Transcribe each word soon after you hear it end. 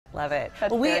Love it.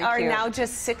 That's Well, we very are cute. now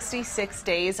just 66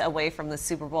 days away from the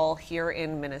Super Bowl here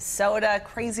in Minnesota.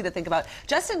 Crazy to think about.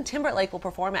 Justin Timberlake will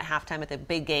perform at halftime at the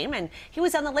big game, and he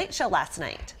was on The Late Show last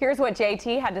night. Here's what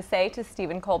JT had to say to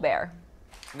Stephen Colbert.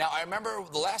 Now, I remember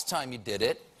the last time you did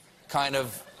it,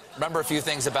 remember a few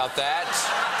things about that.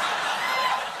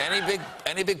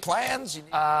 Any big plans?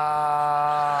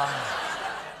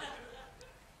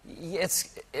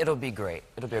 It'll be great.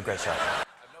 It'll be a great show.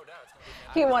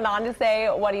 He went on to say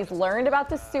what he's learned about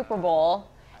the Super Bowl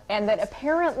and that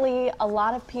apparently a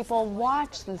lot of people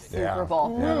watch the Super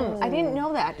Bowl. I didn't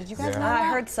know that. Did you guys know that? I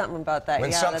heard something about that. When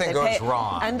that something they goes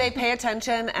wrong. And they pay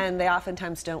attention, and they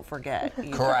oftentimes don't forget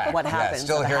Correct. what happens. Yeah,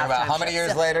 still at the hearing about halftime how many show.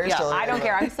 years later? Yeah, Still I don't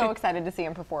care. I'm so excited to see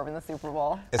him perform in the Super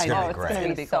Bowl. It's I gonna know be it's great. going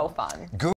to be so Cool. fun.